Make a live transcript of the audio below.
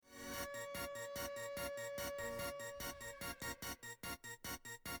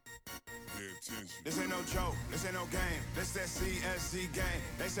This ain't no joke, this ain't no game. This that CSC game.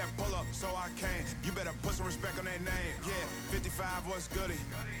 They said pull up, so I came. You better put some respect on their name. Yeah, 55 was goody.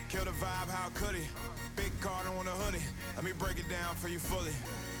 Kill the vibe, how could he? Big card on the hoodie. Let me break it down for you fully.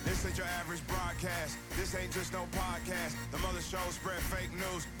 This ain't your average broadcast. This ain't just no podcast. The mother show spread fake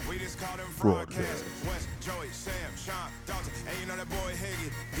news. We just call them broadcasts. West, Joey, Sam, Sean, Dalton, and you know that boy Higgy.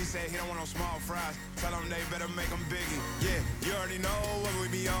 He said he don't want no small fries. Tell them they better make them biggie. Yeah, you already know what we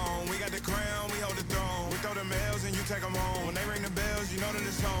be on. We got the crown, we hold the throne. We throw them L's and you take them home. When they ring the bells, you know that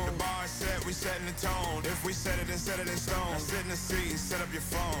it's home. The bar is set, we setting the tone. If we set it, then set it in stone. Sit in the seat and set up your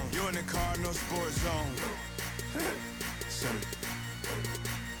phone. You in the Cardinal Sports Zone.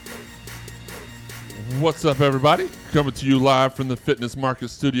 What's up, everybody? Coming to you live from the Fitness Market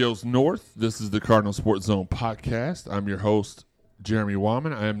Studios North. This is the Cardinal Sports Zone podcast. I'm your host, Jeremy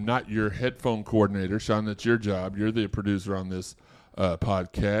Wallman. I am not your headphone coordinator. Sean, that's your job. You're the producer on this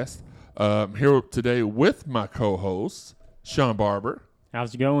podcast. I'm here today with my co-host, Sean Barber.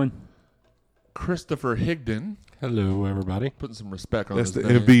 How's it going? Christopher Higdon. Hello, everybody. Putting some respect on That's his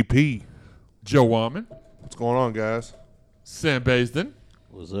the name. MVP. Joe Wallman. What's going on, guys? Sam Baisden.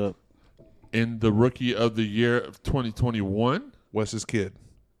 What's up? And the Rookie of the Year of 2021. Wes's kid.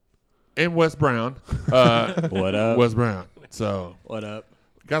 And Wes Brown. What up? Wes Brown. So What up?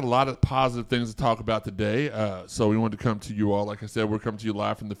 got a lot of positive things to talk about today. So we wanted to come to you all. Like I said, we're coming to you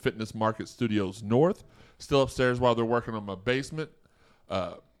live from the Fitness Market Studios North. Still upstairs while they're working on my basement.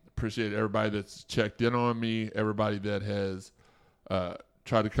 Appreciate everybody that's checked in on me. Everybody that has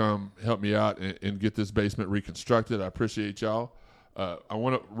tried to come help me out and get this basement reconstructed. I appreciate y'all. I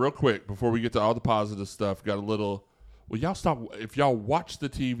want to, real quick, before we get to all the positive stuff, got a little, well, y'all stop. If y'all watch the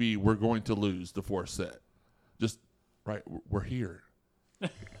TV, we're going to lose the fourth set. Just, right, we're here.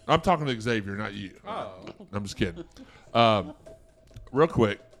 I'm talking to Xavier, not you. Oh. I'm just kidding. Real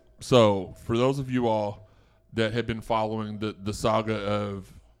quick, so for those of you all that have been following the saga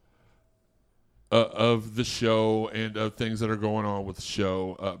of the show and of things that are going on with the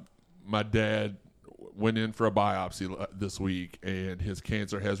show, my dad went in for a biopsy this week, and his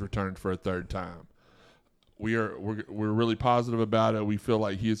cancer has returned for a third time. We're really positive about it. We feel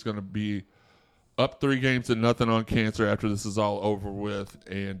like he's going to be up 3-0 on cancer after this is all over with,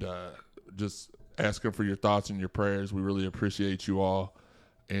 and just asking for your thoughts and your prayers. We really appreciate you all,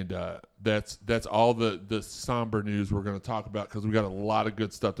 and that's all the somber news we're going to talk about, because we got a lot of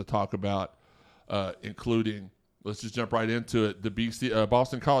good stuff to talk about, including, let's just jump right into it, the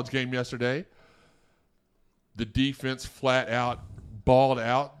Boston College game yesterday. The defense flat out balled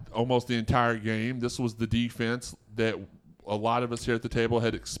out almost the entire game. This was the defense that a lot of us here at the table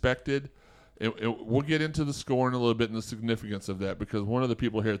had expected. We'll get into the score in a little bit and the significance of that, because one of the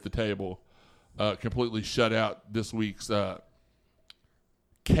people here at the table completely shut out this week's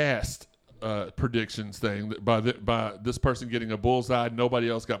cast predictions thing by this person getting a bullseye. Nobody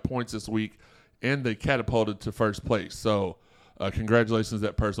else got points this week, and they catapulted to first place. So congratulations to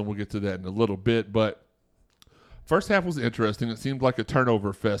that person. We'll get to that in a little bit, but first half was interesting. It seemed like a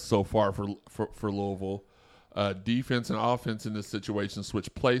turnover fest so far for Louisville. Defense and offense in this situation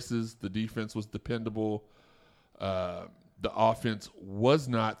switched places. The defense was dependable. The offense was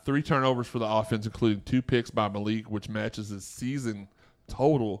not. 3 turnovers for the offense, including 2 picks by Malik, which matches his season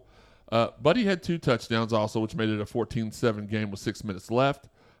total. But he had 2 touchdowns also, which made it a 14-7 game with 6 minutes left.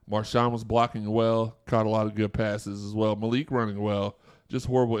 Marshawn was blocking well, caught a lot of good passes as well. Malik running well. Just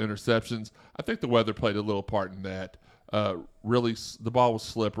horrible interceptions. I think the weather played a little part in that. Really, the ball was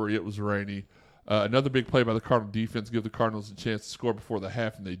slippery. It was rainy. Another big play by the Cardinal defense give the Cardinals a chance to score before the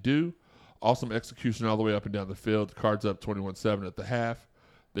half, and they do. Awesome execution all the way up and down the field. The Cards up 21-7 at the half.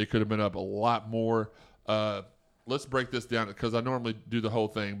 They could have been up a lot more. Let's break this down, because I normally do the whole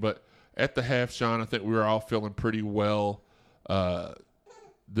thing. But at the half, Sean, I think we were all feeling pretty well. I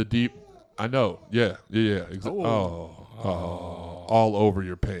know. Yeah. All over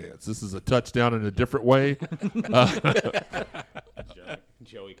your pants. This is a touchdown in a different way.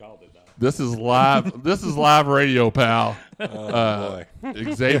 Joey called it, though. This is live. This is live radio, pal. Boy.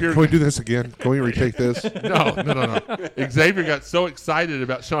 Xavier, Can we do this again? Can we retake this? no. Xavier got so excited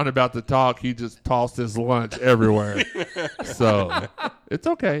about Sean about to talk, he just tossed his lunch everywhere. So it's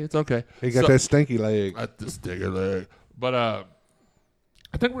okay. It's okay. He got that stinky leg. The sticker leg. But I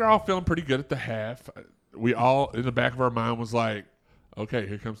think we're all feeling pretty good at the half. We all, in the back of our mind, was like, okay,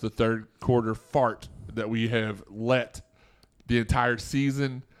 here comes the third quarter fart that we have let the entire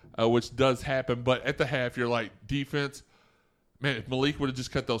season, which does happen. But at the half, you're like, defense, man, if Malik would have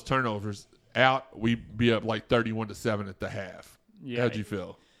just cut those turnovers out, we'd be up like 31-7 at the half. Yeah. How'd you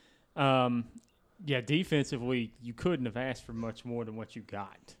feel? Yeah, defensively, you couldn't have asked for much more than what you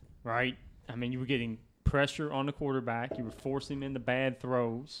got, right? I mean, you were getting pressure on the quarterback. You were forcing him into bad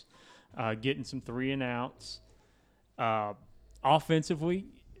throws, getting some 3-and-outs. Offensively,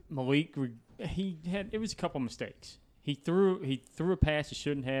 Malik, it was a couple mistakes. He threw a pass he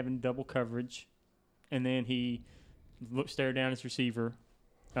shouldn't have in double coverage, and then he stared down his receiver,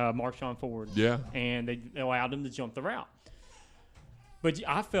 Marshawn Ford. Yeah. And they allowed him to jump the route. But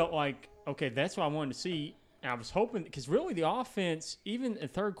I felt like, okay, that's what I wanted to see. And I was hoping, because really the offense, even in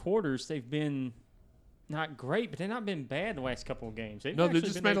third quarters, they've been not great, but they've not been bad the last couple of games. They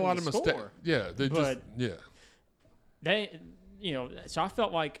just made a lot of mistakes. Yeah, So I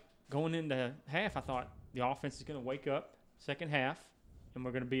felt like going into half, I thought the offense is going to wake up second half, and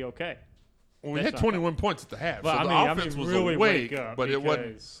we're going to be okay. Well, we had 21 points at the half, well, so the offense was really awake, but it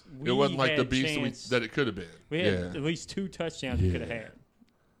wasn't like the beast that it could have been. We had at least 2 touchdowns we could have had,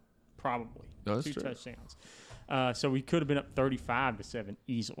 probably. No, that's 2 true. touchdowns. So we could have been up 35-7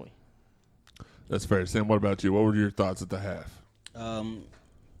 easily. That's fair. Sam, what about you? What were your thoughts at the half?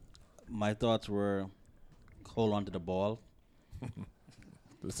 My thoughts were hold on to the ball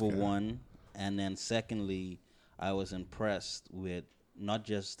for one, and then secondly, I was impressed with not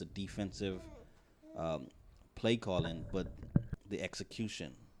just the defensive play calling, but the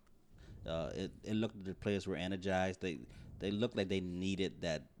execution. It looked like the players were energized. They looked like they needed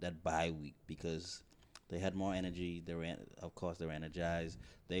that bye week because they had more energy. They were energized.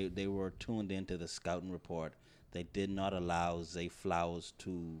 They were tuned into the scouting report. They did not allow Zay Flowers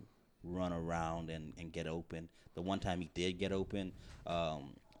to run around and get open. The one time he did get open, the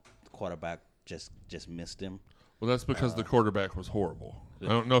quarterback just missed him. Well, that's because the quarterback was horrible. I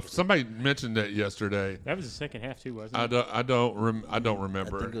don't know if somebody mentioned that yesterday. That was the second half too, wasn't it? I don't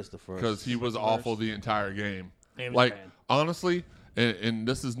remember. I think it was the first. Because he was awful the entire game. It was Like bad. honestly, and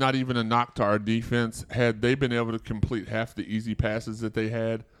this is not even a knock to our defense. Had they been able to complete half the easy passes that they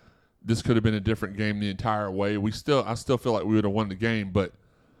had, this could have been a different game the entire way. I still feel like we would have won the game, but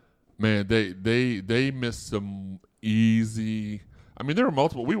man, they missed some easy. I mean, there were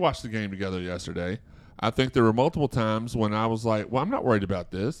multiple. We watched the game together yesterday. I think there were multiple times when I was like, well, I'm not worried about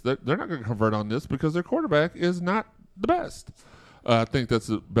this. They're not going to convert on this because their quarterback is not the best. I think that's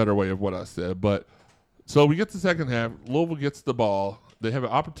a better way of what I said. But so we get to the second half. Louisville gets the ball. They have an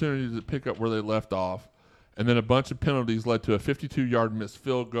opportunity to pick up where they left off. And then a bunch of penalties led to a 52-yard missed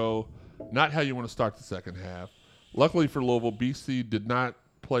field goal. Not how you want to start the second half. Luckily for Louisville, BC did not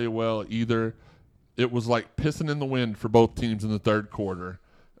play well either. It was like pissing in the wind for both teams in the third quarter.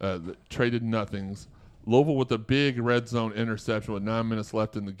 Traded nothings. Louisville with a big red zone interception with 9 minutes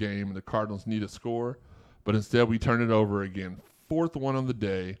left in the game, and the Cardinals need a score. But instead, we turn it over again. 4th one on the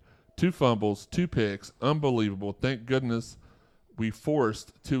day. 2 fumbles, 2 picks. Unbelievable. Thank goodness we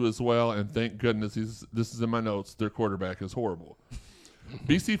forced 2 as well, and thank goodness, this is in my notes, their quarterback is horrible.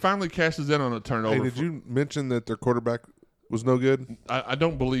 BC finally cashes in on a turnover. Hey, did you mention that their quarterback was no good? I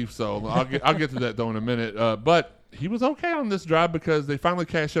don't believe so. I'll get to that, though, in a minute. But he was okay on this drive because they finally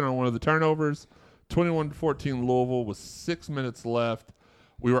cashed in on one of the turnovers. 21-14 Louisville with 6 minutes left.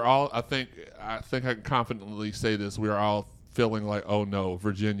 We were all, I think I can confidently say this, we were all feeling like, oh no,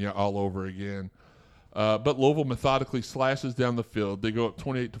 Virginia all over again. But Louisville methodically slashes down the field. They go up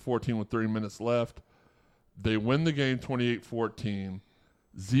 28-14 with 3 minutes left. They win the game 28-14.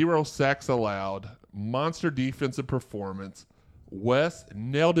 0 sacks allowed. Monster defensive performance. Wes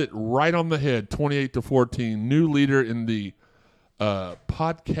nailed it right on the head, 28-14. New leader in the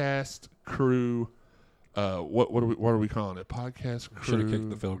podcast crew. What are we calling it? Podcast crew. Should have kicked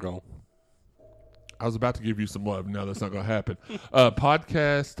the field goal. I was about to give you some love. No, that's not going to happen.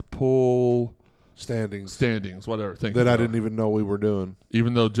 Podcast pool Standings. Whatever. Thank That you, I Joe. didn't even know we were doing.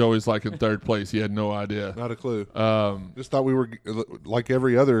 Even though Joey's like in third place, he had no idea. Not a clue. Just thought we were like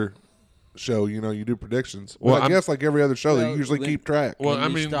every other show. You know, you do predictions. Well, Well, I guess like every other show, they usually keep track. Well, when I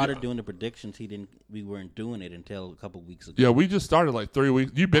we mean, started doing the predictions, we weren't doing it until a couple weeks ago. Yeah, we just started like 3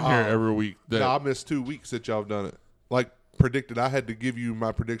 weeks. You've been here every week. No, I missed 2 weeks that y'all have done it. Like predicted, I had to give you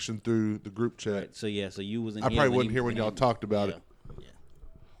my prediction through the group chat. Right. So you wasn't. I here probably when wasn't here when y'all talked about it. Yeah.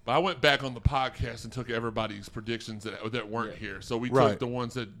 But I went back on the podcast and took everybody's predictions that weren't here. So we took Right. the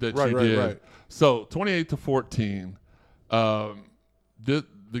ones that Right, you right, did. right. So 28-14.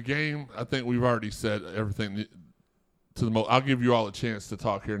 The game, I think we've already said everything to the most. I'll give you all a chance to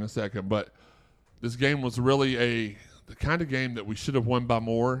talk here in a second. But this game was really the kind of game that we should have won by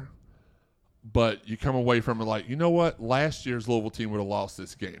more. But you come away from it like, you know what? Last year's Louisville team would have lost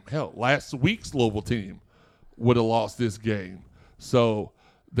this game. Hell, last week's Louisville team would have lost this game. So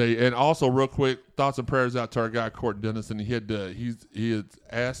and also real quick, thoughts and prayers out to our guy Court Dennison. He had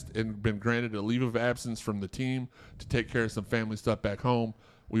asked and been granted a leave of absence from the team to take care of some family stuff back home.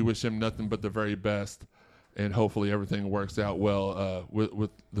 we wish him nothing but the very best, and hopefully everything works out well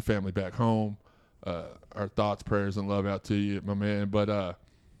with the family back home. Our thoughts, prayers, and love out to you, my man. But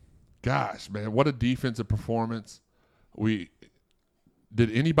gosh, man, what a defensive performance.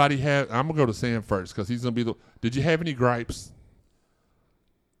 Did anybody have? I'm gonna go to Sam first because he's gonna be the. Did you have any gripes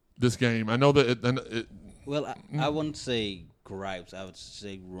this game? I know that. Well, I wouldn't say gripes. I would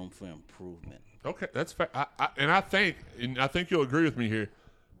say room for improvement. Okay, that's fair. I think you'll agree with me here.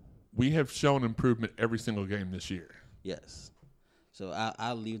 We have shown improvement every single game this year. Yes. So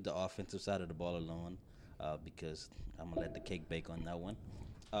I'll leave the offensive side of the ball alone because I'm gonna let the cake bake on that one.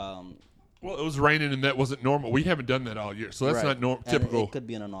 Well, it was raining and that wasn't normal. We haven't done that all year, so that's Right. not And typical. it could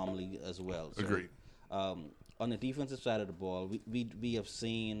be an anomaly as well. So, Agreed. On the defensive side of the ball, we have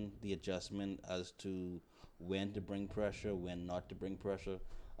seen the adjustment as to when to bring pressure, when not to bring pressure.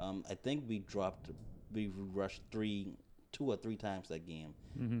 I think we rushed 2 or 3 times that game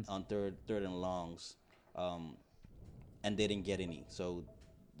on third and longs, and they didn't get any. So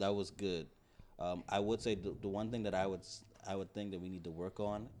that was good. I would say the one thing that I would think that we need to work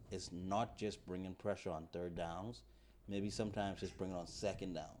on is not just bringing pressure on third downs. Maybe sometimes just bring it on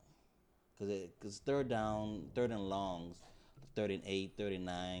second down. Because third and longs, 3rd and 8, 3rd and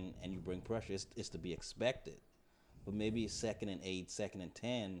 9, and you bring pressure, it's to be expected. But maybe 2nd and 8, 2nd and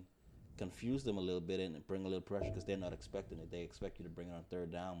 10, confuse them a little bit and bring a little pressure because they're not expecting it. They expect you to bring it on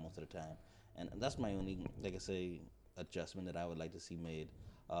third down most of the time. And that's my only, like I say, adjustment that I would like to see made.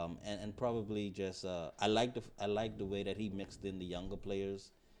 And probably just I like the way that he mixed in the younger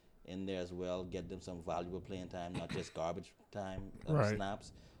players in there as well, get them some valuable playing time, not just garbage time Right.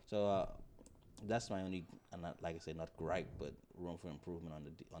 snaps. So that's my only, not like I say, not gripe, but room for improvement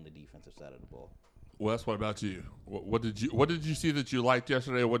on the defensive side of the ball. Wes, what about you? What did you see that you liked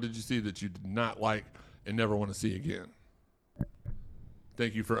yesterday? Or what did you see that you did not like and never want to see again?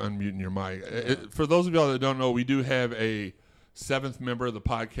 Thank you for unmuting your mic. For those of y'all that don't know, we do have a 7th member of the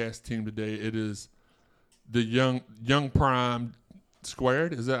podcast team today. It is the young prime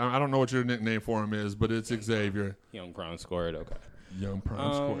squared. Is that, I don't know what your nickname for him is, but it's Xavier. Young Prime scored. Okay. Young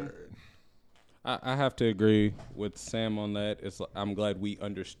prime squared. I have to agree with Sam on that. I'm glad we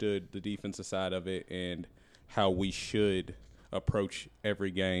understood the defensive side of it and how we should approach every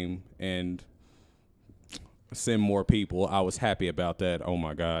game and send more people. I was happy about that. Oh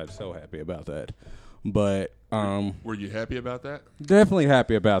my God, so happy about that. But Were you happy about that? definitely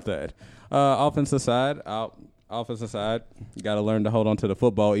happy about that. Offensive side, you got to learn to hold on to the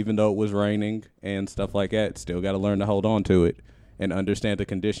football, even though it was raining and stuff like that. Still got to learn to hold on to it and understand the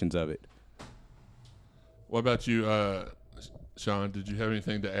conditions of it. What about you, Sean? Did you have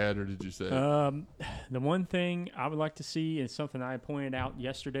anything to add, or did you say? The one thing I would like to see, and something I pointed out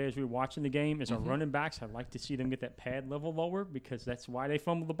yesterday as we were watching the game, is our running backs. I'd like to see them get that pad level lower because that's why they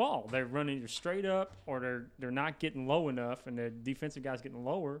fumble the ball. They're running either straight up or they're not getting low enough, and the defensive guy's getting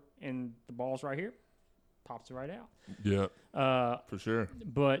lower, and the ball's right here, pops it right out. Yeah, for sure.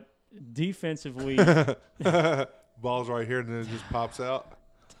 But defensively, Ball's right here, and then it just pops out.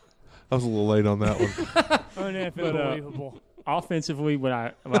 I was a little late on that one. unbelievable. Offensively, what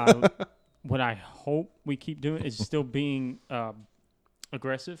I hope we keep doing is still being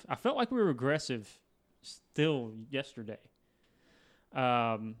aggressive. I felt like we were aggressive still yesterday.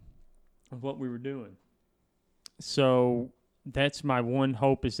 Of what we were doing. So that's my one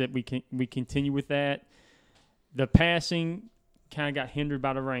hope is that we continue with that. The passing kind of got hindered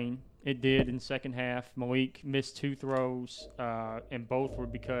by the rain. It did in the second half. Malik missed 2 throws, and both were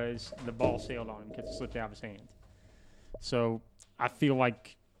because the ball sailed on him because it slipped out of his hand. So I feel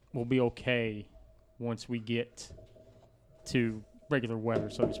like we'll be okay once we get to regular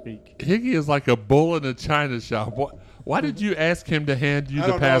weather, so to speak. Higgy is like a bull in a china shop. Why did you ask him to hand you I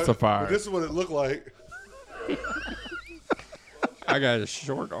the don't know, pacifier? but this is what it looked like. I got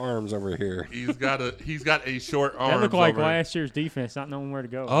short arms over here. He's got a short arm. That looked like last year's defense, not knowing where to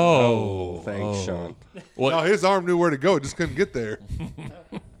go. Oh, Thanks, Sean. Well, No, his arm knew where to go. It just couldn't get there.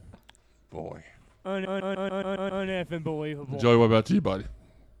 Boy. Uneffing believable. Joey, what about you, buddy?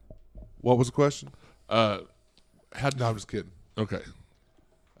 What was the question? How? No, I'm just kidding. Okay.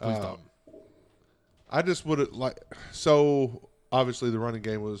 Please stop. I just would have like so. Obviously, the running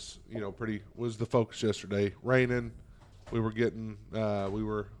game was was the focus yesterday. Raining, we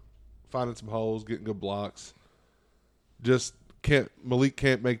were finding some holes, getting good blocks. Just Malik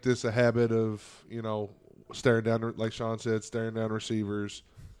can't make this a habit of staring down, like Sean said, staring down receivers,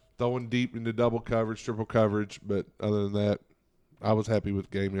 throwing deep into double coverage, triple coverage. But other than that, I was happy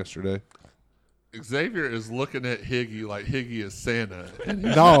with the game yesterday. Xavier is looking at Higgy like Higgy is Santa. And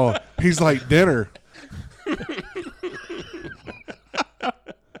No, he's like dinner.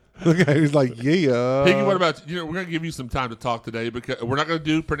 Look at he's like, yeah. Higgy, what about you? We're gonna give you some time to talk today because we're not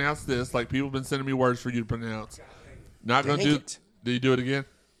gonna pronounce this like people have been sending me words for you to pronounce. Not gonna do. Did you do it again?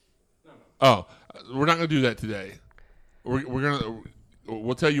 Oh, we're not gonna do that today.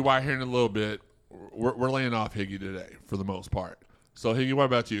 We'll tell you why here in a little bit. We're laying off Higgy today for the most part. So Higgy, what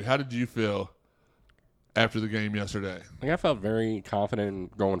about you? How did you feel after the game yesterday? I felt very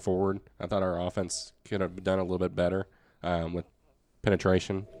confident going forward. I thought our offense could have done a little bit better with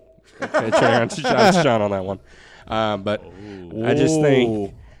penetration. Sean on that one. But I just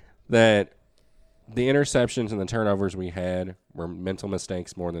think that the interceptions and the turnovers we had were mental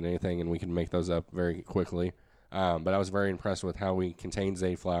mistakes more than anything, and we can make those up very quickly. But I was very impressed with how we contained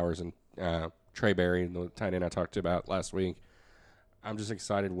Zay Flowers and Trey Berry, the tight end I talked about last week. I'm just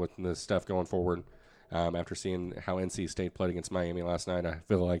excited with the stuff going forward. After seeing how NC State played against Miami last night, I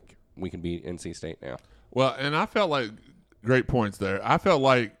feel like we can beat NC State now. Well, and I felt like great points there. I felt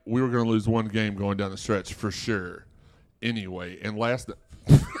like we were going to lose one game going down the stretch for sure. Anyway, and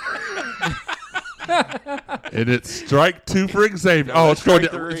and it's strike 2 for Xavier. Oh, it's going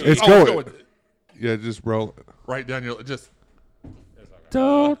down. It's going. Yeah, just roll. Right down your just.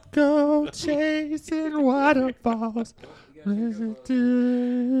 Don't go chasing waterfalls. Listen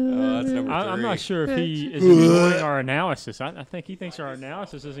to I'm not sure if he is ignoring our analysis. I think he thinks our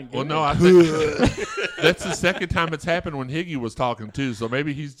analysis isn't good. Well, no, I think that's the second time it's happened when Higgy was talking too. So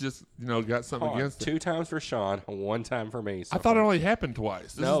maybe he's just got something against it. 2 times for Sean, 1 time for me. I thought it only happened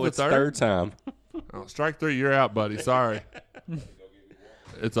twice. This No, is it's the third time. Oh, strike 3, you're out, buddy. Sorry.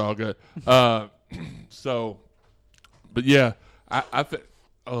 It's all good. So, but yeah, I think.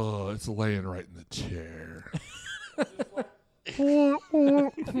 Oh, it's laying right in the chair. I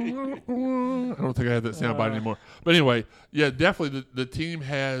don't think I have that soundbite anymore. But anyway, yeah, definitely the team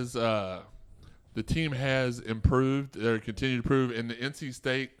has improved. They're continuing to improve. And the NC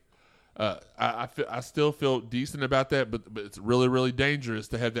State, I still feel decent about that, but it's really, really dangerous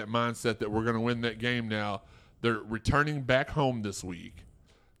to have that mindset that we're going to win that game now. They're returning back home this week.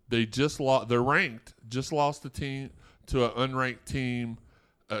 They just lost. They're ranked. Just lost the team to an unranked team.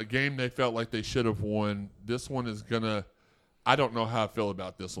 A game they felt like they should have won. This one is gonna. I don't know how I feel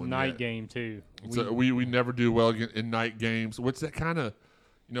about this one. Night yet. game too. We never do well in night games. Which that kind of,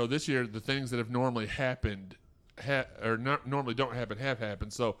 this year the things that have normally happened, or not normally don't happen, have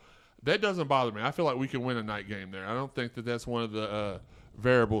happened. So that doesn't bother me. I feel like we can win a night game there. I don't think that's one of the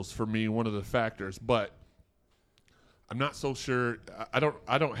variables for me. One of the factors, but I'm not so sure. I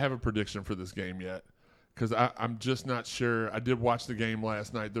don't have a prediction for this game yet. Because I'm just not sure. I did watch the game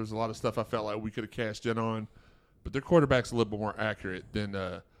last night. There was a lot of stuff I felt like we could have cashed in on. But their quarterback's a little bit more accurate than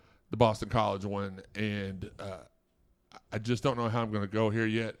the Boston College one. And I just don't know how I'm going to go here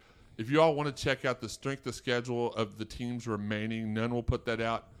yet. If you all want to check out the strength of schedule of the teams remaining, Nunn will put that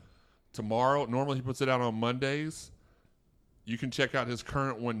out tomorrow. Normally he puts it out on Mondays. You can check out his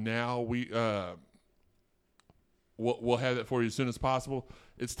current one now. We'll have that for you as soon as possible.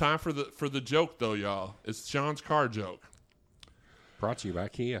 It's time for the joke, though, y'all. It's Sean's car joke. Brought to you by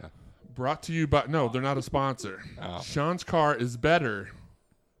Kia. Brought to you by... No, they're not a sponsor. Oh. Sean's car is better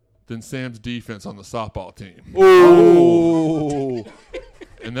than Sam's defense on the softball team. Ooh.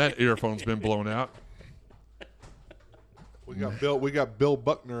 And that earphone's been blown out. We got Bill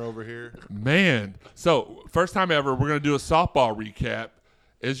Buckner over here. Man. So, first time ever, we're going to do a softball recap.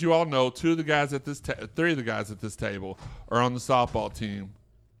 As you all know, 3 of the guys at this table are on the softball team.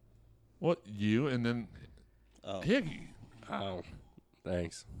 What, you and then Higgy? Oh,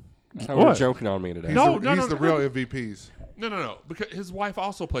 thanks. I thought you were joking on me today. He's the real MVPs. No. Because his wife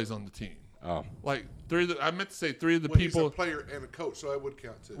also plays on the team. Oh. Like I meant to say 3 of the Well, people. he's a player and a coach, so that would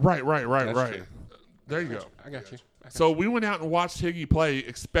count too. Right. true. There you go. I got you. So we went out and watched Higgy play,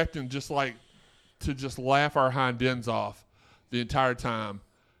 expecting to laugh our hind ends off the entire time.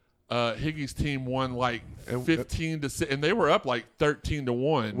 Higgy's team won 15-6, and they were up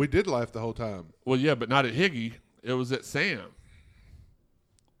 13-1. We did laugh the whole time. Well, yeah, but not at Higgy. It was at Sam.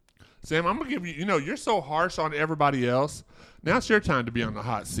 Sam, I'm gonna give you. You're so harsh on everybody else. Now it's your time to be on the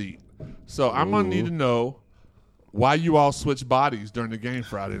hot seat. So I'm gonna need to know why you all switched bodies during the game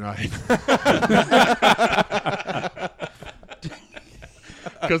Friday night.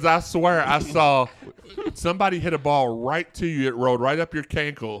 Because I swear I saw somebody hit a ball right to you. It rolled right up your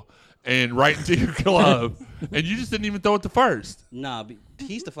cankle and right into your glove, and you just didn't even throw it to first. Nah,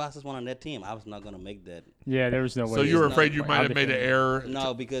 he's the fastest one on that team. I was not gonna make that. Yeah, there was no way. So you were afraid you might have made an error?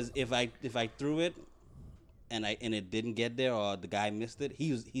 No, because if I threw it and it didn't get there or the guy missed it,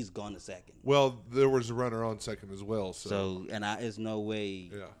 he's gone to second. Well, there was a runner on second as well. So there's no way.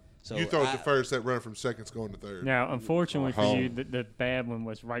 Yeah. So You throw it to first, that run from second's going to third. Now, unfortunately for home. you, the bad one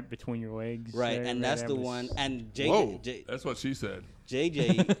was right between your legs. right, there, and where that's that the was- one. And Whoa. That's what she said.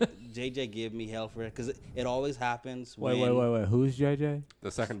 JJ gave me hell for it because it always happens. Wait. when Who's JJ? The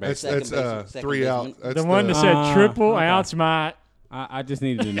second That's base. Second that's 3 out. baseman. That's The one that said triple okay. outs my. I just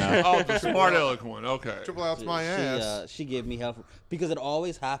needed to know. Oh, the smart aleck one. Okay. triple outs my ass. She gave me hell for because it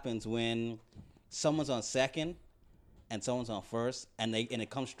always happens when someone's on second and someone's on first, and it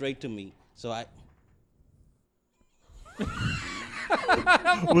comes straight to me. So I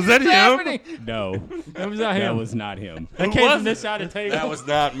Was that him? No, That was not that him. was not him. That came from this side of the table. That was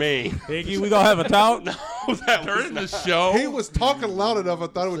not me. Higgy, we gonna have a talk? During the show. He was talking loud enough. I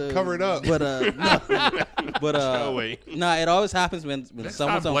thought it would cover it up. But Joey. no, it always happens when Next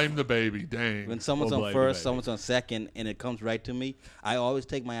someone's time, on blame the baby. Dang. when someone's We'll on blame the first, baby. someone's on second, and it comes right to me. I always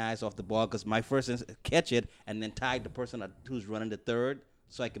take my eyes off the ball because my first is catch it and then tag the person who's running the third,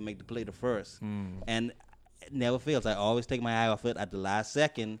 so I can make the play to first. And it never fails. I always take my eye off it at the last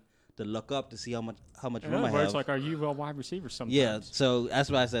second to look up to see how much In room I other words, have. like, are you a wide receiver sometimes? Yeah, so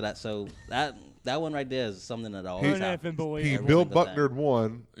that's why I said that. So that one right there is something that always happens. He Every Bill single time. Bucknered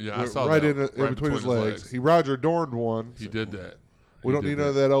one. Yeah, I went saw right that. in Right between his legs. He Roger Dorned one. He did that. We don't need none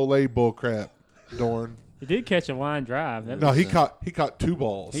of that Olay bull crap, Dorn. He did catch a line drive. That No, was, he caught 2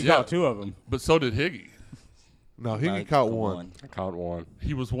 balls. He Yeah. caught 2 of them. But so did Higgy. No, he Like, caught come one. on. I caught one.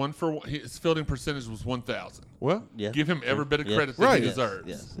 He was 1 for 1. His fielding percentage was 1,000. Well, Yeah. Give him every bit of Yeah. credit that Right. he Yes, deserves.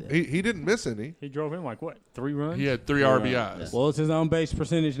 Yes. he didn't miss any. He drove in like what, 3 runs? He had 3 Yeah. RBIs. Well, it's his on base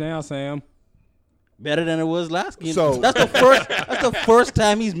percentage now, Sam. Better than it was last game. So- that's the first. That's the first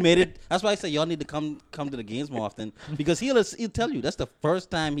time he's made it. That's why I say y'all need to come to the games more often because he'll tell you that's the first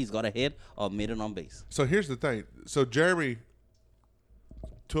time he's got a hit or made it on base. So here's the thing. So Jeremy,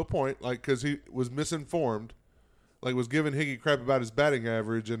 to a point, like because he was misinformed, like was giving Higgy crap about his batting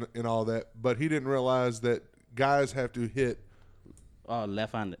average and all that, but he didn't realize that guys have to hit Oh,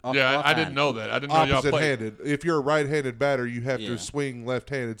 left-handed. Yeah, I didn't know that. I didn't know y'all played. opposite-handed. If you're a right-handed batter, you have Yeah. to swing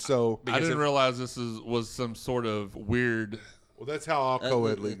left-handed. So I didn't realize this was some sort of weird. well, that's how all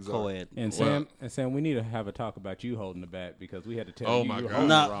co-ed leagues are. Co-ed. And Sam, we need to have a talk about you holding the bat because we had to tell Oh you my you were God. holding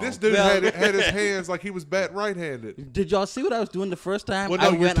Nah, it wrong. This dude Well- had his hands like he was batting right-handed. Did y'all see what I was doing the first time? Well, I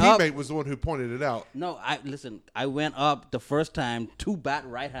no, your went up. teammate was the one who pointed it out. No, I went up the first time to bat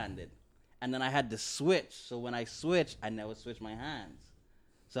right-handed, and then I had to switch. So when I switched, I never switched my hands.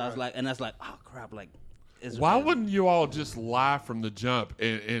 So I was like, and that's like, oh crap, like. Why wouldn't you all just lie from the jump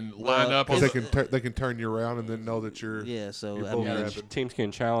and line up? Because On they can turn you around and then know that you're. Yeah, so You're I both mean, grabbing. Teams can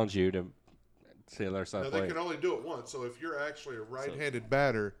challenge you to see their side No, play. they can only do it once. So if you're actually a right-handed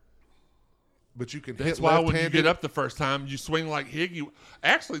batter, but you can That's hit why when you left-handed. get up the first time, you swing like Higgy.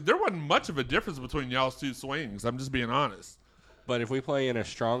 Actually, there wasn't much of a difference between y'all's 2 swings. I'm just being honest. But if we play in a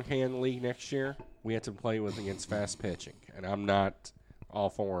strong hand league next year, we have to play against fast pitching, and I'm not all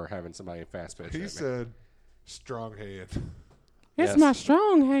for having somebody fast pitch. He at me. said, "Strong hand." It's Yes. my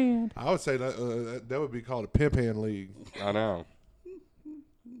strong hand. I would say that would be called a pimp hand league, I know.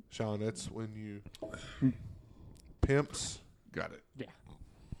 Sean. That's when you pimps. Got it. Yeah.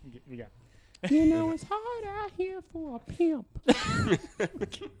 We got You know it's hard out here for a pimp.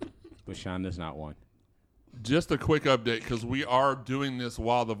 But Sean, there's not one. Just a quick update because we are doing this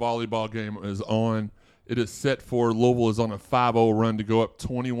while the volleyball game is on. It is set for Louisville is on a 5-0 run to go up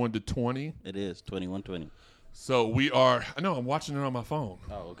 21-20. it is 21-20. So we are. I know I'm watching it on my phone.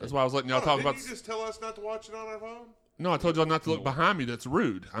 Oh, okay. That's why I was letting y'all talk about. Did you just tell us not to watch it on our phone? No, I told y'all not to look behind me. That's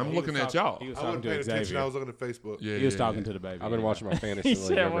rude. I'm looking at y'all. He was I talking wasn't to paying attention. Xavier. I was looking at Facebook. Yeah, He was yeah, talking yeah. to the baby. I've been watching my fantasy He league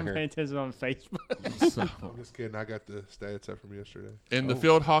said I over wasn't here. paying attention on Facebook. So- I'm just kidding. I got the stats up from yesterday. And the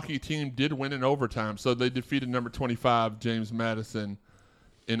field hockey team did win in overtime, so they defeated number 25 James Madison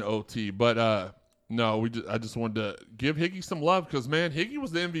in OT. But no, I just wanted to give Higgy some love because man, Higgy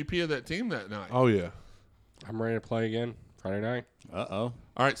was the MVP of that team that night. Oh yeah. I'm ready to play again Friday night. Uh-oh.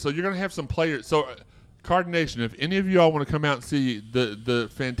 All right, so you're gonna have some players. So, Card Nation, if any of you all want to come out and see the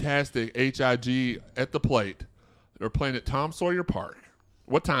fantastic HIG at the plate, they're playing at Tom Sawyer Park.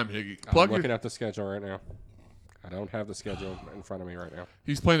 What time, Higgy? I'm looking at the schedule right now. I don't have the schedule in front of me right now.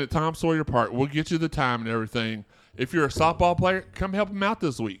 He's playing at Tom Sawyer Park. We'll get you the time and everything. If you're a softball player, come help him out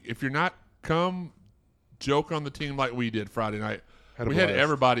this week. If you're not, come joke on the team like we did Friday night. Had a We had blast.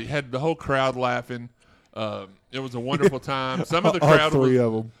 everybody, had the whole crowd laughing. It was a wonderful time. Some of the All crowd, three was,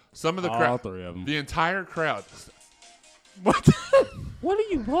 of them. some of the All crowd, 3 of them. the entire crowd. What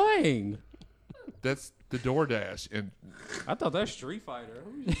are you playing? That's the DoorDash, and I thought that's Street Fighter.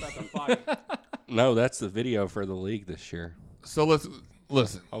 Who's about to fight? No, that's the video for the league this year. so let's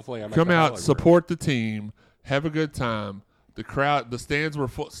listen. Hopefully, I'm Come out, support the team, have a good time. The stands were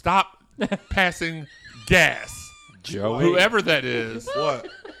full. Stop passing gas. Joey. Whoever that is. What?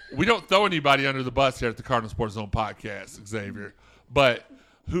 We don't throw anybody under the bus here at the Cardinal Sports Zone podcast, Xavier. But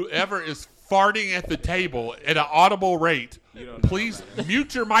whoever is farting at the table at an audible rate, please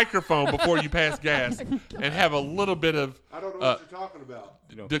mute your microphone before you pass gas and have a little bit of I don't know what you're talking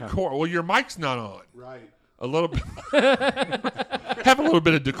about. decorum. Well, your mic's not on. Right. A little bit. Have a little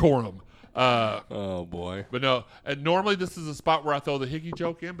bit of decorum. Oh boy. But no, and normally this is a spot where I throw the Higgy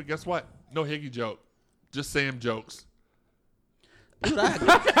joke in, but guess what? No Higgy joke. Just Sam jokes. Dude,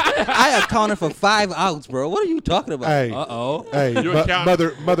 I accounted for 5 outs, bro. What are you talking about? Hey, Uh-oh. hey, You account-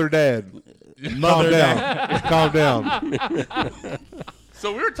 mother, dad, calm down, calm down.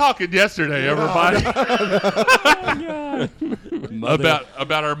 So we were talking yesterday, everybody,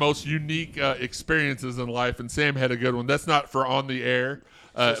 about our most unique experiences in life, and Sam had a good one. That's not for on the air,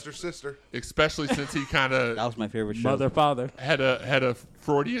 Sister. especially since he kind of That was my favorite show. Mother, father. had a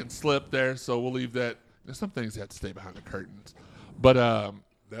Freudian slip there. So we'll leave that. There's some things that have to stay behind the curtains, but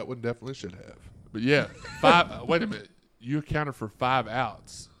That one definitely should have. But yeah, 5. Wait a minute, you accounted for 5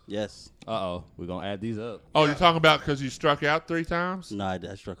 outs. Yes. Uh-oh. We're going to add these up. Oh, you're talking about because you struck out 3 times? No, I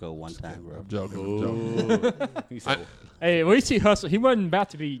struck out 1 time, bro. I'm joking. He said, Hey, at least he hustled. He wasn't about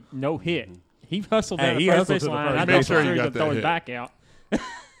to be no hit. He hustled Hey, down he the first hustled base to the line. first I base. know Make sure for you sure got to that throw his hit. back out.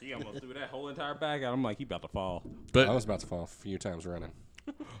 he almost threw that whole entire bag out. I'm like, he about to fall. But I was about to fall a few times running.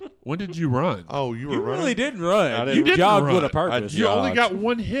 when did you run? Oh, you were You running? really didn't run. I You didn't jogged run. with a purpose. You only jogged. got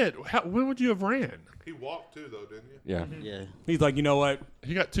 1 hit. When would you have ran? He walked too, though, didn't you? Yeah. Yeah. He's like, you know what?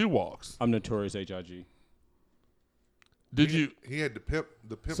 He got 2 walks. I'm notorious HIG. Did you? He had the pimp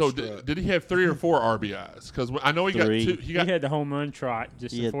So strut. did he have 3 or 4 RBIs? Because I know he 3. got 2. He got He had the home run trot.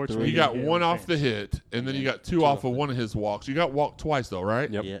 Just He had unfortunately, 3. he got didn't 1 get off the advance. hit, and then you got 2 off of one of his walks. You got walked twice though, right?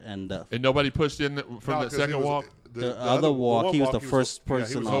 Yep. Yeah, and And nobody pushed in from No, that 'cause he second was- walk. The other walk, one he was the walk, first yeah, he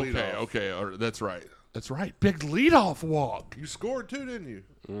person was off. lead Okay, off. okay, that's right. That's right. Big leadoff walk. You scored too, didn't you?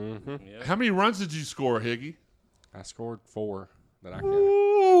 How many runs did you score, Higgy? I scored 4 that I counted.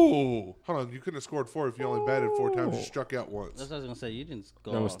 Ooh. Hold on, you couldn't have scored 4 if you only batted 4 times. You struck out That's once. what I was gonna say. You didn't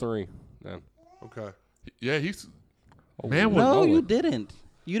score. That was 3. Then. Okay. Yeah, he's man. No, Was, you didn't.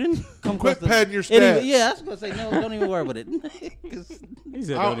 You didn't come Quit close to padding your Anyway, stats. yeah, I was gonna say no. Don't even worry about it. 'Cause- He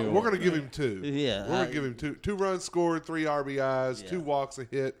said, We're don't even going to give him 2. Yeah, We're going to give him 2 runs scored, 3 RBIs, Yeah. 2 walks, a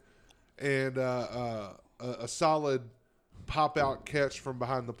hit, and a solid pop out catch from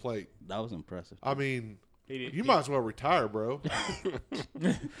behind the plate. that was impressive. I mean, He- you might as well retire, bro.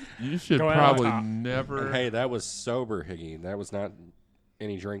 you should Go out probably on top. never. Hey, that was sober, Higgy. That was not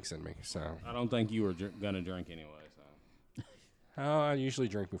any drinks in me. So I don't think you were going to drink anyway. So. I usually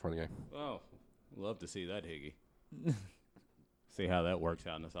drink before the game. Oh, love to see that, Higgy. See how that works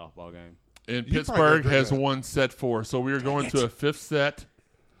out in a softball game. And You Pittsburgh probably got has drink won set 4, so we are going to a 5th set.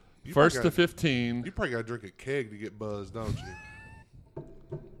 You First probably to 15. You probably got to drink a keg to get buzzed, don't you?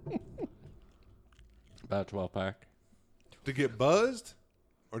 About a 12-pack To get buzzed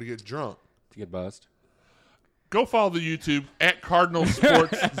or to get drunk? to get buzzed. Go follow the YouTube at Cardinal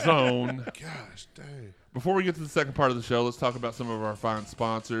Sports Zone. Gosh, dang. Before we get to the second part of the show, let's talk about some of our fine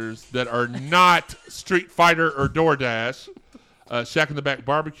sponsors that are not Street Fighter or DoorDash. Shack in the Back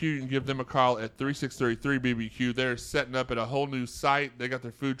Barbecue, you can give them a call at 3633-BBQ. They're setting up at a whole new site. They got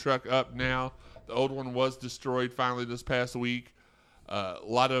their food truck up now. The old one was destroyed finally this past week. A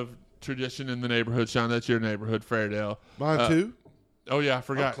lot of tradition in the neighborhood. Sean, that's your neighborhood, Fairdale. Mine too. Oh, yeah, I I'm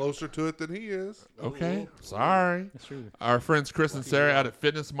forgot. closer to it than he is. Okay, sorry. Our friends Chris and Sarah out at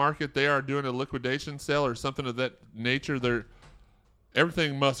Fitness Market, they are doing a liquidation sale or something of that nature.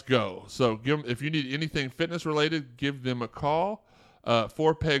 Everything must go. So give them, if you need anything fitness related, give them a call.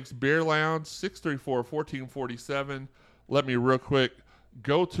 4 Pegs Beer Lounge, 634-1447. Let me real quick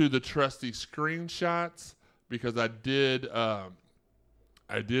go to the trusty screenshots because I did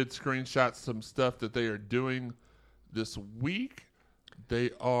screenshot some stuff that they are doing this week.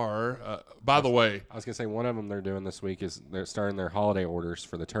 They are, by the way, I was gonna say one of them they're doing this week is they're starting their holiday orders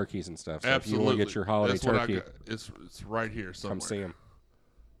for the turkeys and stuff. So absolutely. if you want to get your holiday That's what I turkey, got. It's right here somewhere. come see them.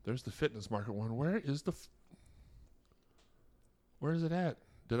 There's the Fitness Market one. Where is where is it at?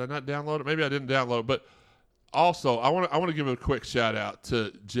 Did I not download it? Maybe I didn't download it. But also, I want to give a quick shout out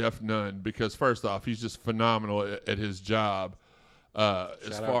to Jeff Nunn because first off, he's just phenomenal at his job. Shout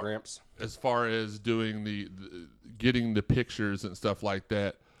out Gramps. As far as doing the getting the pictures and stuff like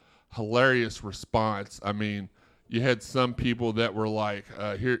that, hilarious response. I mean, you had some people that were like,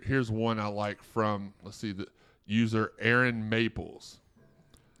 here's one I like from, let's see, the user Aaron Maples.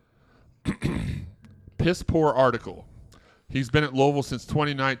 Piss poor article. He's been at Louisville since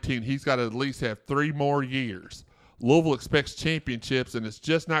 2019. He's got to at least have 3 more years. Louisville expects championships, and it's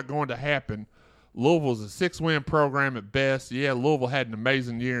just not going to happen. Louisville's a 6-win program at best. Yeah, Louisville had an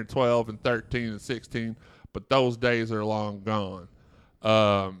amazing year in 12 and 13 and 16, but those days are long gone.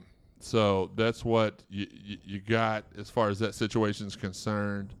 So that's what you got as far as that situation is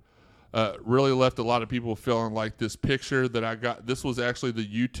concerned. Really left a lot of people feeling like this picture that I got. This was actually the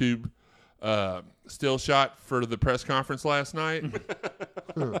YouTube still shot for the press conference last night.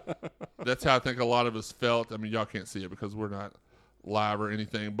 That's how I think a lot of us felt. I mean, y'all can't see it because we're not live or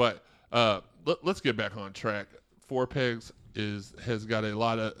anything. But let's get back on track. Four Pegs has got a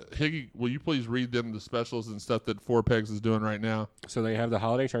lot of Higgy. Will you please read them the specials and stuff that Four Pegs is doing right now? So they have the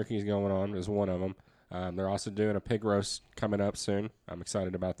holiday turkeys going on is one of them. They're also doing a pig roast coming up soon. I'm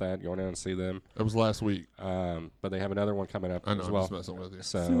excited about that. Going down and see them. That was last week. But they have another one coming up I know, as I'm well. just messing with you.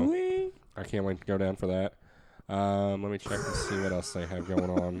 So I can't wait to go down for that. Let me check and see what else they have going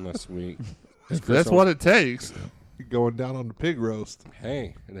on this week. That's what it takes. Going down on the pig roast.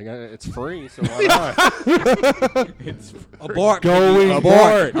 Hey, it's free, so why not? Abort. Going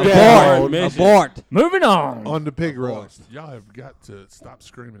Abort. down Abort. Abort. Moving on. on the pig roast. Y'all have got to stop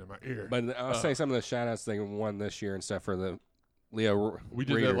screaming in my ear. But I'll say some of the shout-outs they won this year and stuff for the Leo we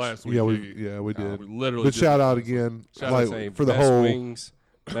did Readers. that last week. Yeah, Higgy. we did. We literally But did shout that out last week. again, Shout like out Say for the best whole. wings,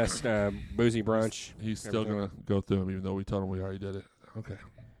 best boozy brunch. He's still everything. going to go through them, even though we told him we already did it. Okay.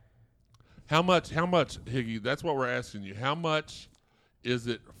 How much, Higgy, that's what we're asking you. How much is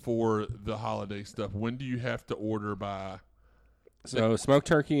it for the holiday stuff? When do you have to order by? So smoked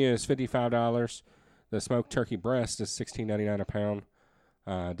turkey is $55. The smoked turkey breast is $16.99 a pound.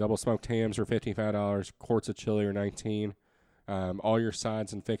 Double smoked hams are $55. Quarts of chili are $19. All your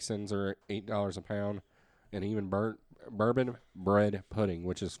sides and fixins are $8 a pound, and even bourbon bread pudding,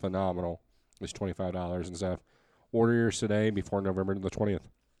 which is phenomenal, is $25 and stuff. Order yours today before November the 20th.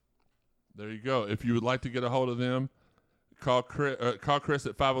 There you go. If you would like to get a hold of them, call Chris at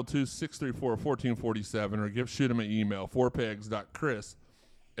 502-634-1447 or shoot him an email,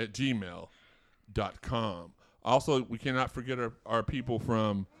 fourpegs.chris@gmail.com. Also, we cannot forget our people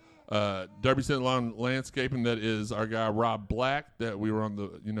from Derby St. Lawn Landscaping. That is our guy Rob Black. That we were on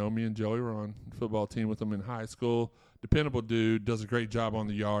me and Joey were on the football team with him in high school. Dependable dude, does a great job on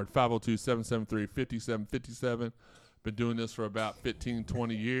the yard. 502-773-5757. Been doing this for about 15,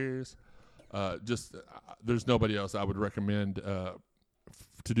 20 years. There's nobody else I would recommend to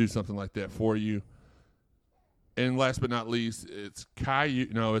do something like that for you. And last but not least, it's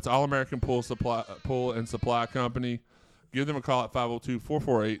it's All American Pool and Supply Company. Give them a call at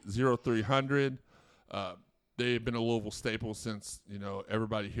 502-448-0300. They've been a Louisville staple since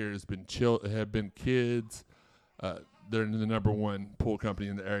everybody here have been kids. They're the number one pool company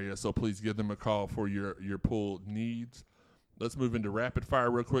in the area, so please give them a call for your pool needs. Let's move into rapid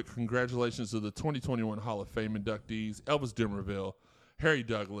fire real quick. Congratulations to the 2021 Hall of Fame inductees: Elvis Dumerville, Harry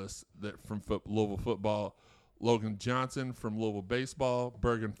Douglas from Louisville football, Logan Johnson from Louisville baseball,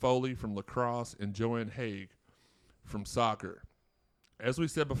 Bergen Foley from lacrosse, and Joanne Haig from soccer. As we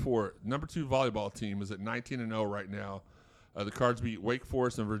said before, number 2 volleyball team is at 19-0 right now. The Cards beat Wake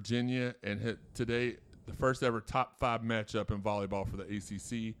Forest and Virginia and hit today the first ever top 5 matchup in volleyball for the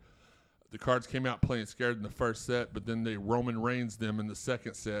ACC. The Cards came out playing scared in the first set, but then they Roman Reigns them in the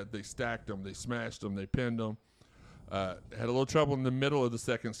second set. They stacked them, they smashed them, they pinned them. Had a little trouble in the middle of the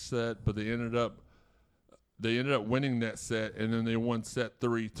second set, but they ended up winning that set, and then they won set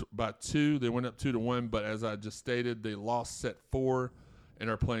 3 by 2. They went up 2-1, but as I just stated, they lost set 4 and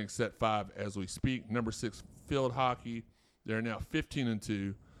are playing set 5 as we speak. Number 6 field hockey, they're now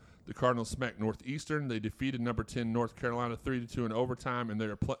 15-2. The Cardinals smacked Northeastern. They defeated number 10 North Carolina 3-2 in overtime, and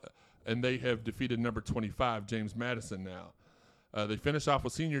they have defeated number 25 James Madison now. They finish off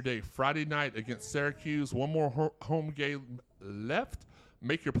with Senior Day Friday night against Syracuse. One more home game left.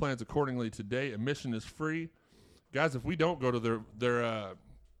 Make your plans accordingly today. Admission is free. Guys, if we don't go to their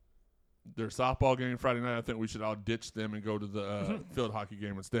softball game Friday night, I think we should all ditch them and go to the field hockey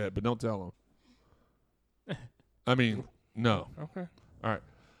game instead. But don't tell them. I mean, no. Okay. All right.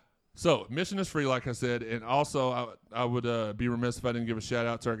 So, admission is free, like I said. And also, I would be remiss if I didn't give a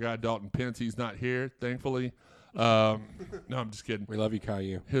shout-out to our guy, Dalton Pence. He's not here, thankfully. No, I'm just kidding. We love you,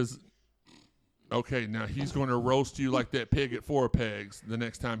 Caillou. Okay, now he's going to roast you like that pig at Four Pegs the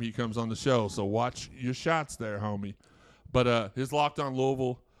next time he comes on the show. So watch your shots there, homie. But his Locked On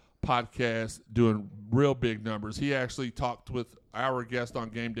Louisville podcast doing real big numbers. He actually talked with our guest on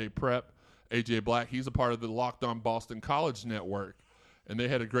Game Day Prep, AJ Black. He's a part of the Locked On Boston College Network. And they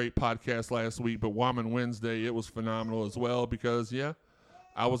had a great podcast last week, but Wyman Wednesday, it was phenomenal as well because,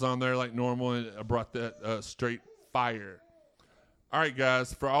 I was on there like normal and I brought that straight fire. All right,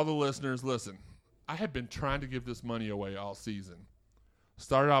 guys, for all the listeners, listen. I have been trying to give this money away all season.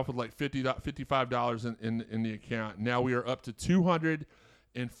 Started off with like $55 in the account. Now we are up to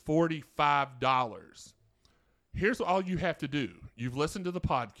 $245. Here's all you have to do. You've listened to the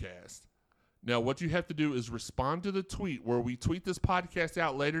podcast. Now what you have to do is respond to the tweet where we tweet this podcast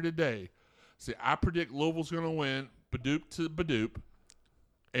out later today. Say, I predict Louisville's going to win, Badoop to Badoop,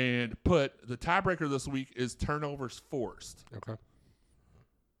 and put the tiebreaker this week is turnovers forced. Okay.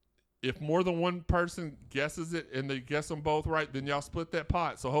 If more than one person guesses it and they guess them both right, then y'all split that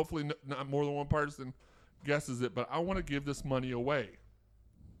pot. So hopefully not more than one person guesses it, but I want to give this money away.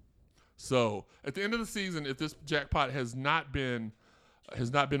 So at the end of the season, if this jackpot has not been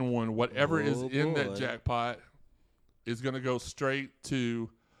won, whatever is in that jackpot is going to go straight to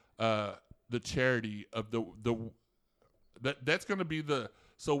the charity of that's going to be the.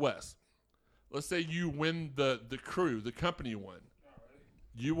 So Wes, let's say you win the company one.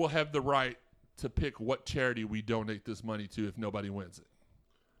 You will have the right to pick what charity we donate this money to if nobody wins it.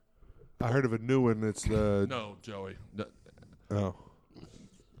 I heard of a new one. It's the No, Joey. No. oh.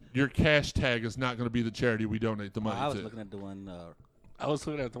 Your cash tag is not going to be the charity we donate the money I was to. looking at the one I was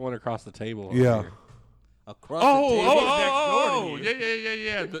looking at the one across the table. over Yeah. here. across the table. Oh,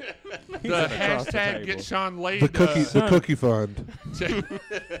 yeah. The across the hashtag table. get Sean laid. The cookie fund.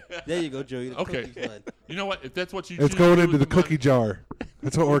 There you go, Joey. The Okay. cookie fund. You know what? If that's what you It's choose going to do into the with money- cookie jar.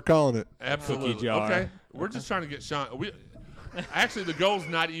 That's what we're calling it. Absolutely. Cookie jar. Okay. We're just trying to get Sean. Actually, the goal's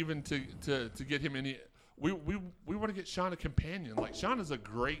not even to get him any. We want to get Sean a companion. Like, Sean is a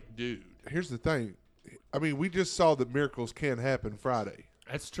great dude. Here's the thing. I mean, we just saw that miracles can happen Friday.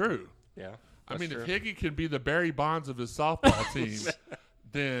 That's true. Yeah. I mean, that's if true. Higgy can be the Barry Bonds of his softball team,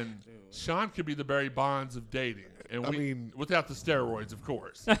 then Sean could be the Barry Bonds of dating. And I mean- without the steroids, of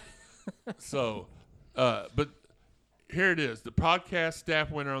course. So, but here it is. The podcast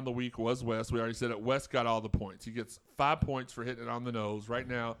staff winner on the week was Wes. We already said it. Wes got all the points. He gets 5 points for hitting it on the nose. Right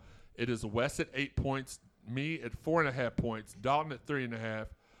now, it is Wes at 8 points, me at 4.5 points, Dalton at 3.5.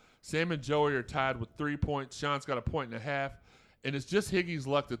 Sam and Joey are tied with 3 points. Sean's got 1.5 points. And it's just Higgy's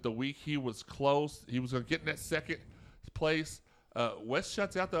luck that the week he was close, he was going to get in that second place. Wes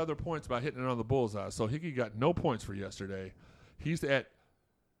shuts out the other points by hitting it on the bullseye. So Higgy got no points for yesterday. He's at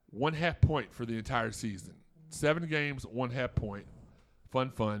 1/2 point for the entire season. 7 games, 1/2 point.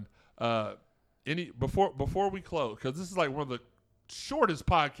 Fun. Before we close, because this is like one of the shortest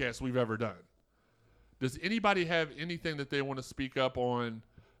podcasts we've ever done. Does anybody have anything that they want to speak up on?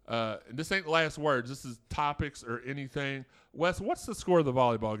 And this ain't last words. This is topics or anything. Wes, what's the score of the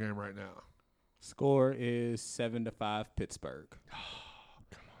volleyball game right now? Score is 7-5 Pittsburgh.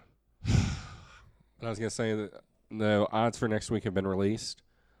 I was going to say that the odds for next week have been released.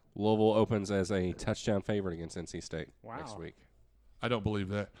 Louisville opens as a touchdown favorite against NC State next Wow. week. I don't believe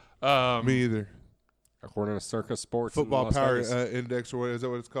that. Me either. According to Circus Sports. in Football Las Power Vegas. Index, or what is that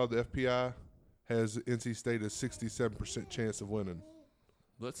what it's called? The FPI has NC State a 67% chance of winning,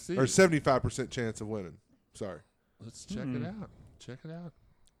 Let's see. or 75% chance of winning. Sorry. Let's check it out. Check it out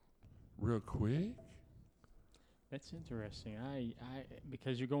real quick. That's interesting. I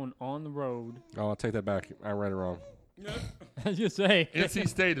because you're going on the road. Oh, I'll take that back. I read it wrong. I was just say NC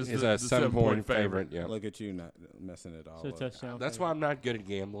State is It's the a 7-point favorite. Yeah. Look at you not messing it all So up. touchdown. That's why I'm not good at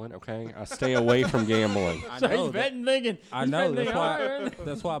gambling, okay? I stay away from gambling. I So know he's that- betting thinking. I he's know. betting That's thinking, why.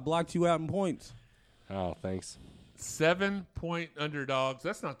 That's why I blocked you out in points. Oh, thanks. 7-point underdogs.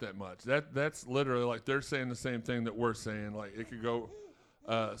 That's not that much. That's literally like they're saying the same thing that we're saying. Like it could go,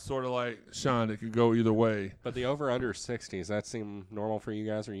 sort of like Sean. It could go either way. But the over-under 60, does that seem normal for you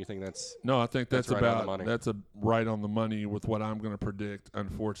guys, or you think that's... No, I think that's That's right on about the money. that's a right on the money with what I'm going to predict.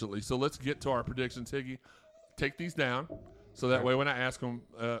 Unfortunately, so let's get to our predictions, Higgy. Take these down, so that way when I ask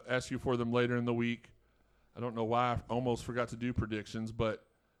you for them later in the week, I don't know why I almost forgot to do predictions, but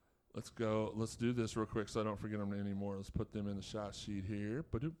let's go. Let's do this real quick so I don't forget them anymore. Let's put them in the shot sheet here.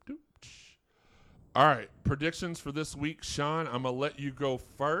 Ba-doop-doop. All right, predictions for this week, Sean. I'm gonna let you go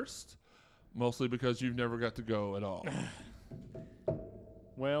first, mostly because you've never got to go at all.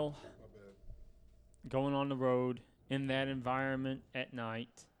 Well, going on the road in that environment at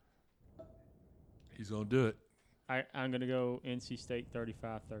night, He's gonna do it. I'm going to go NC State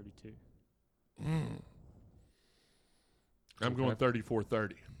 35-32. I'm going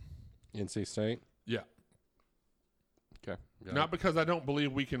 34-30. NC State? Yeah. Okay. got Not it. because I don't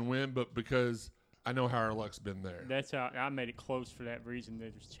believe we can win, but because I know how our luck's been there. That's how I made it close for that reason.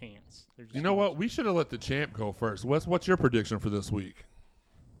 There's chance. There's You know what? We should have let the champ go first. What's your prediction for this week?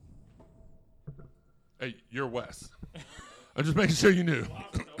 Hey, you're Wes. I'm just making sure you knew.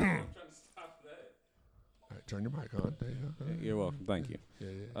 All right, Turn your mic on. There you go. You're welcome. Thank you.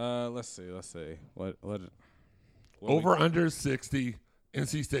 Yeah. Let's see. What Over under 60.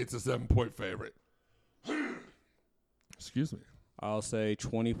 NC State's a 7-point favorite. Excuse me. I'll say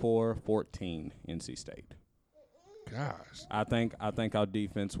 24-14 NC State. Gosh. I think our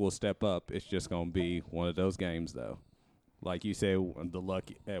defense will step up. It's just going to be one of those games, though. Like you said, the luck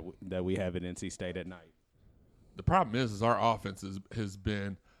that we have at NC State at night. The problem is our offense has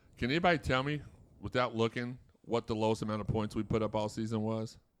been. Can anybody tell me, without looking, what the lowest amount of points we put up all season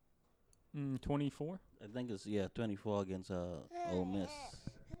was? 24. I think it's 24 against Ole Miss.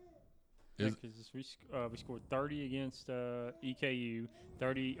 Because we scored 30 against EKU,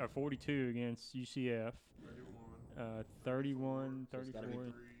 42 against UCF, 31, 34.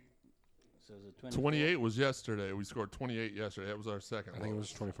 So is it 24? 28 was yesterday. We scored 28 yesterday. That was our second. I think it was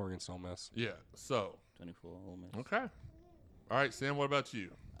lowest. 24 against Ole Miss. Yeah. So. 24 Ole Miss. Okay. All right, Sam. What about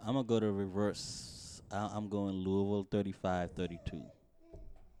you? I'm gonna go to reverse. I'm going Louisville 35-32.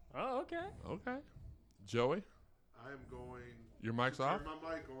 Oh, okay. Okay. Joey, I am going. your mic's off. Turn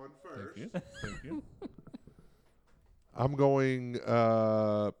my mic on first. Thank you. Thank you. I'm going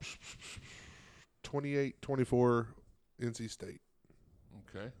 28-24 NC State.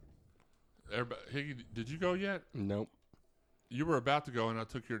 Okay. Everybody, Higgy, did you go yet? Nope. You were about to go, and I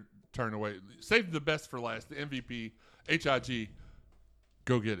took your turn away. Save the best for last. The MVP, HIG.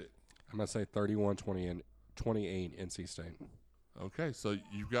 Go get it. I'm going to say 31-28 NC State. Okay, so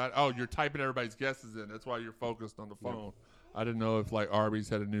you got. Oh, you're typing everybody's guesses in. That's why you're focused on the phone. I didn't know if like Arby's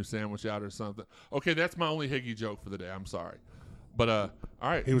had a new sandwich out or something. Okay, that's my only Higgy joke for the day. I'm sorry, but all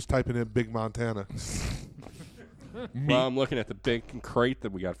right. He was typing in Big Montana. Well, I'm looking at the big crate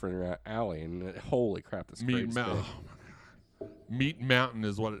that we got for Allie, and holy crap, this Meat crate's Mountain. big. Oh my God. Meat Mountain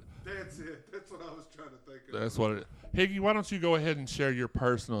is what it. That's it. That's what I was trying to think of. That's what it. Higgy, why don't you go ahead and share your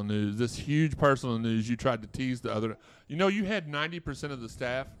personal news? This huge personal news you tried to tease the other. You know, you had 90% of the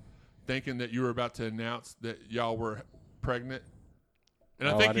staff thinking that you were about to announce that y'all were pregnant, and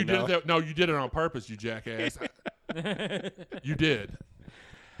I Oh, think I you didn't did know. that. No, you did it on purpose, you jackass. You did.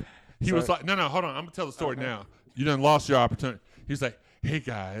 He was like, no, hold on. I'm gonna tell the story now. You done lost your opportunity. He's like, hey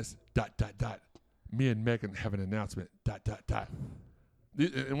guys, ... Me and Megan have an announcement. ...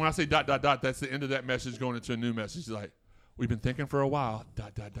 And when I say ... that's the end of that message going into a new message. He's like, we've been thinking for a while. ...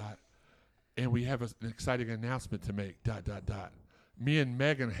 And we have an exciting announcement to make. ... Me and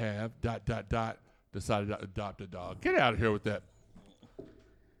Megan have ... decided to adopt a dog. Get out of here with that. ...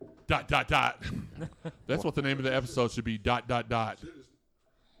 That's what the name of the episode should be. ...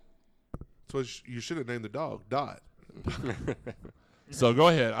 So you should have named the dog Dot. So go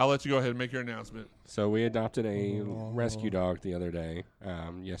ahead. I'll let you go ahead and make your announcement. So we adopted a rescue dog the other day,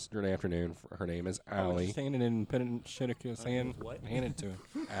 yesterday afternoon. Her name is Allie. Saying it in Pennsylvania, saying hand it to her.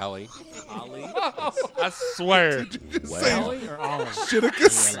 Allie. I swear. Ollie or Ollie?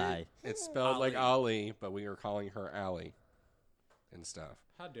 ALI. It's spelled like Ali, but we are calling her Allie and stuff.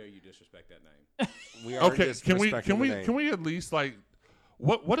 How dare you disrespect that name? We are Okay, just can we respecting the name. can we at least like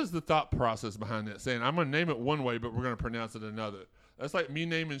what is the thought process behind that? Saying I'm going to name it one way, but we're going to pronounce it another. That's like me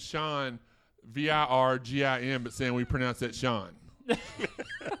naming Sean Virgin, but saying we pronounce that Sean.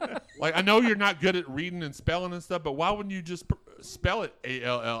 Like I know you're not good at reading and spelling and stuff, but why wouldn't you just spell it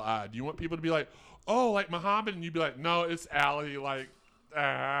ALLI? Do you want people to be like, oh, like Muhammad, and you'd be like, no, it's Ali. Like,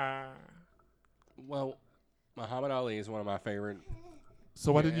 Well, Muhammad Ali is one of my favorite.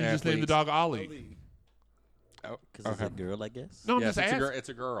 So why didn't you just name the dog Ali? Oh, Because it's a girl, I guess. No, I'm yes, just asking. it's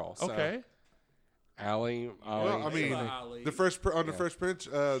a girl. So Okay. Allie. Well, I mean, the first Prince,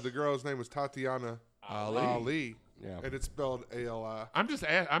 the girl's name was Tatiana Ali, Yeah. and it's spelled ALI. I'm just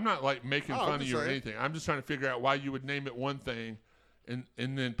I'm not like making Oh, fun I'm of just you or saying. anything. I'm just trying to figure out why you would name it one thing and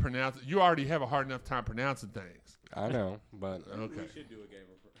then pronounce it. You already have a hard enough time pronouncing things. I know, but Okay. should do a game of.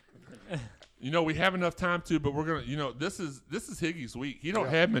 You know, we have enough time to, but we're gonna. You know, this is Higgy's week. He don't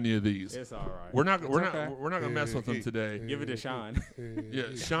have many of these. It's all right. We're not okay. gonna mess with him today. Give it to Sean.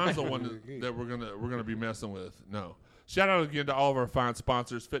 Yeah, Sean's the one that we're gonna be messing with. No. Shout out again to all of our fine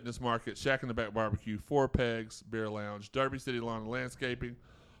sponsors: Fitness Market, Shack in the Back Barbecue, Four Pegs Beer Lounge, Derby City Lawn and Landscaping,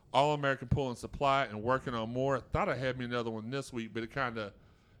 All American Pool and Supply, and working on more. I thought I had me another one this week, but it kind of,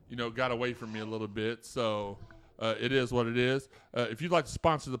 got away from me a little bit. So it is what it is. If you'd like to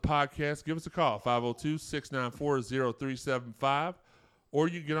sponsor the podcast, give us a call, 502-694-0375. Or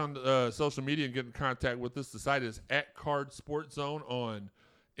you can get on social media and get in contact with us. The site is @CardSportZone on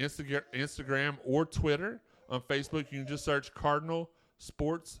Instagram or Twitter. On Facebook, you can just search Cardinal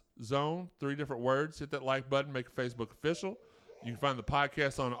Sports Zone, 3 different words. Hit that like button, make Facebook official. You can find the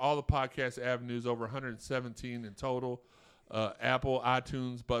podcast on all the podcast avenues, over 117 in total. Apple,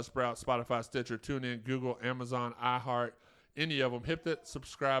 iTunes, Buzzsprout, Spotify, Stitcher, TuneIn, Google, Amazon, iHeart, any of them. Hit that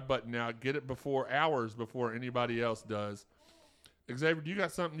subscribe button now. Get it hours before anybody else does. Xavier, do you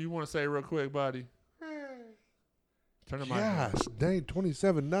got something you want to say real quick, buddy? Turn the mic on. Gosh, dang,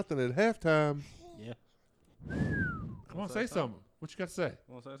 27-0 at halftime. Yeah. Come on, say something. What you got to say?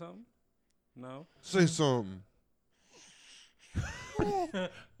 Want to say something? No. Say something.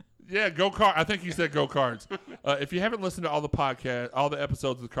 Yeah, go Card. I think you said go Cards. If you haven't listened to all the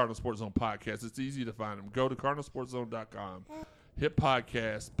episodes of the Cardinal Sports Zone podcast, it's easy to find them. Go to cardinalsportszone.com, hit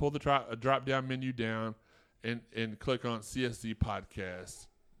podcast, pull the drop down menu down, and click on CSZ podcast.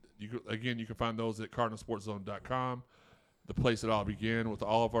 You can find those at cardinalsportszone.com, the place it all began with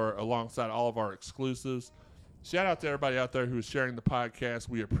alongside all of our exclusives. Shout out to everybody out there who is sharing the podcast.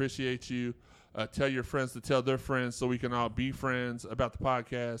 We appreciate you. Tell your friends to tell their friends so we can all be friends about the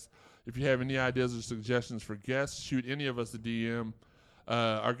podcast. If you have any ideas or suggestions for guests, shoot any of us a DM.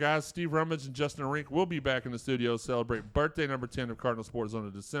 Our guys, Steve Rummage and Justin Rink, will be back in the studio to celebrate birthday number 10 of Cardinal Sports Zone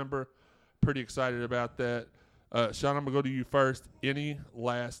in December. Pretty excited about that. Sean, I'm going to go to you first. Any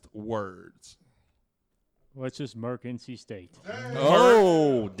last words? Let's just murk NC State.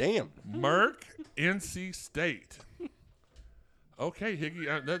 Oh, damn. Merck, NC State. Okay,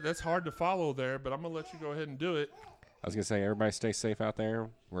 Higgy, that's hard to follow there, but I'm going to let you go ahead and do it. I was going to say, everybody stay safe out there.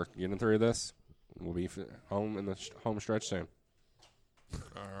 We're getting through this. We'll be home in the home stretch soon.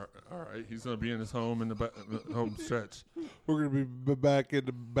 All right. He's going to be in his home in the home stretch. We're going to be back in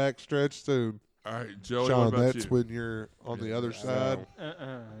the back stretch soon. All right, Joey, Sean, what about that's you? when you're on the other side.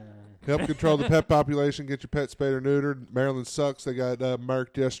 Uh-uh. Help control the pet population. Get your pet spayed or neutered. Maryland sucks. They got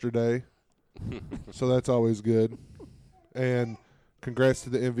murked yesterday. So that's always good. And congrats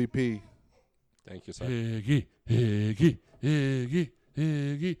to the MVP. Thank you, sir. Higgy.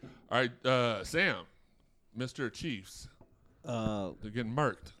 All right, Sam, Mr. Chiefs. They're getting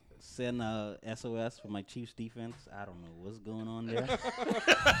murked. Send SOS for my Chiefs defense. I don't know what's going on there.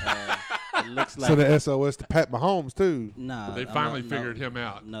 It looks like So the SOS to Pat Mahomes, too. nah. They finally figured him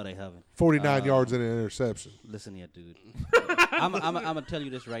out. No, they haven't. 49 yards and an interception. Listen here, dude. I'm gonna tell you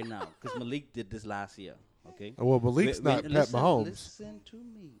this right now because Malik did this last year. Okay. Well, Malik's not Pat Mahomes. Listen to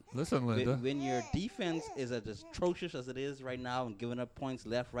me. Listen, Linda. When your defense is as atrocious as it is right now and giving up points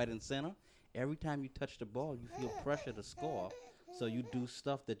left, right, and center, every time you touch the ball, you feel pressure to score. So you do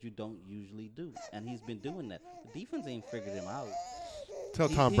stuff that you don't usually do, and he's been doing that. The defense ain't figured him out. Tell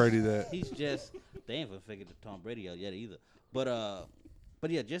Tom Brady that. He's just they ain't even figured the Tom Brady out yet either. But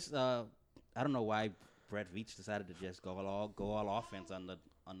yeah, just I don't know why Brett Veach decided to just go all offense on the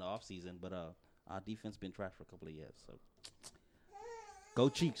off season, but our defense been trash for a couple of years. So go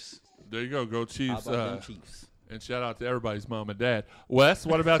Chiefs. There you go. Go Chiefs. How about them Chiefs? And shout out to everybody's mom and dad. Wes,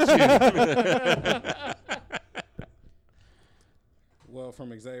 what about you? Well,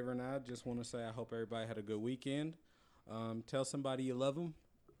 from Xavier and I just want to say I hope everybody had a good weekend. Tell somebody you love them,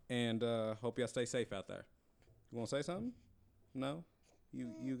 and hope y'all stay safe out there. You want to say something? No?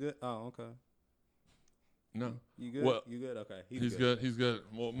 You good? Oh, okay. No. You good? Well, you good? Okay. He's good. He's good.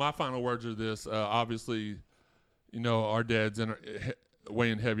 Well, my final words are this. Obviously, our dad's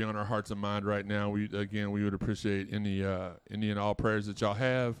weighing heavy on our hearts and mind right now. We would appreciate any and all prayers that y'all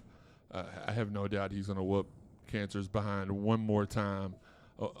have. I have no doubt he's going to whoop Cancer's behind one more time.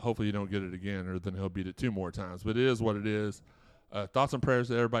 Hopefully you don't get it again, or then he'll beat it 2 more times. But it is what it is. Thoughts and prayers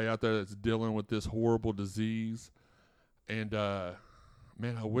to everybody out there that's dealing with this horrible disease. And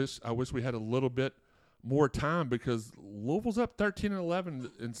man, I wish we had a little bit more time because Louisville's up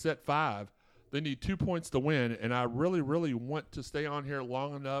 13-11 in set 5. They need 2 points to win, and I really, really want to stay on here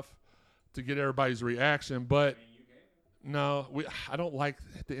long enough to get everybody's reaction. But no, I don't like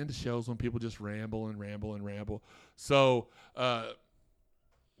at the end of shows when people just ramble and ramble and ramble. So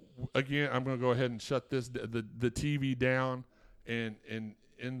again, I'm going to go ahead and shut the TV down and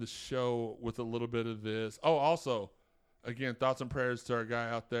end the show with a little bit of this. Oh, also, again, thoughts and prayers to our guy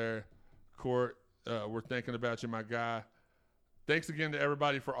out there, Court. We're thinking about you, my guy. Thanks again to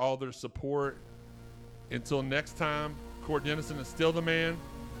everybody for all their support. Until next time, Court Dennison is still the man.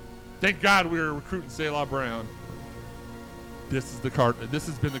 Thank God we were recruiting Selah Brown. This has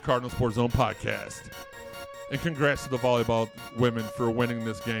been the Cardinal Sports Zone podcast. And congrats to the volleyball women for winning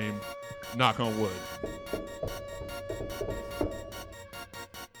this game. Knock on wood.